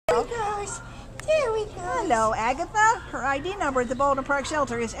course. There we go. Hello, Agatha. Her ID number at the Baldwin Park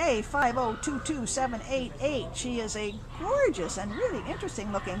shelter is A5022788. She is a gorgeous and really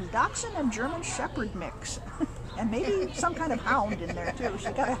interesting looking Dachshund and German Shepherd mix. And maybe some kind of hound in there too.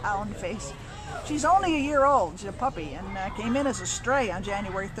 She's got a hound face. She's only a year old. She's a puppy and came in as a stray on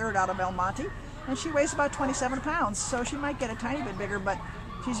January 3rd out of Monte. And she weighs about 27 pounds, so she might get a tiny bit bigger, but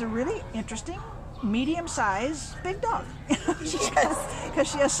she's a really interesting, medium-sized big dog. Because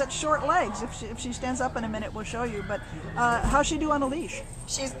she has such short legs. If she stands up in a minute, we'll show you. But how's she do on a leash?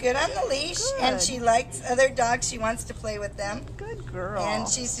 She's good on the leash, Good. and she likes other dogs. She wants to play with them. Good girl. And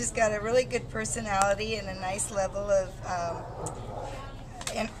she's just got a really good personality and a nice level of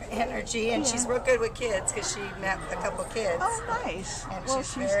energy, and she's real good with kids because she met a couple kids. Oh, nice. And well,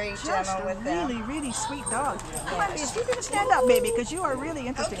 she's very gentle with them. Really, really sweet dog. Come on, baby, you can stand up, baby, because you are really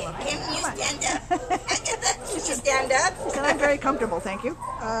interesting Okay, looking. can you stand up? Agatha, can you stand up? And I'm very comfortable, thank you.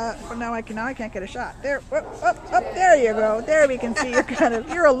 But now I can't get a shot. There, up, there you go. There we can see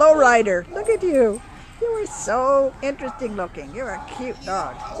you're a low rider. Look at you. You are so interesting looking. You're a cute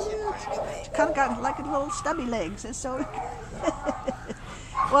dog. She's kind of got like a little stubby legs. It's so.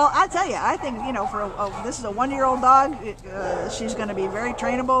 Well, I tell you, I think, for this is a one-year-old dog. She's going to be very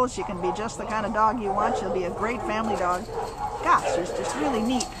trainable. She can be just the kind of dog you want. She'll be a great family dog. Gosh, she's just really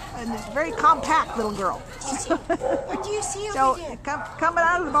neat. And it's a very compact little girl. What do you see over So, there? coming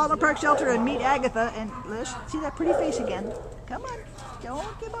out of the Baldwin Park shelter and meet Agatha, and let's see that pretty face again. Come on,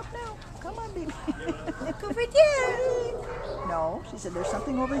 don't give up now. Come on, baby. Look over there. No, she said there's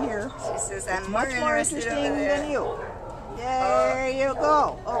something over here. She says, I'm Much more interesting over there. than you. There you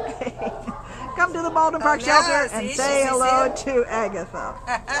go. Okay. Come to the Baldwin Park now, shelter and see, say she's hello in. to Agatha.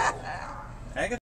 Agatha.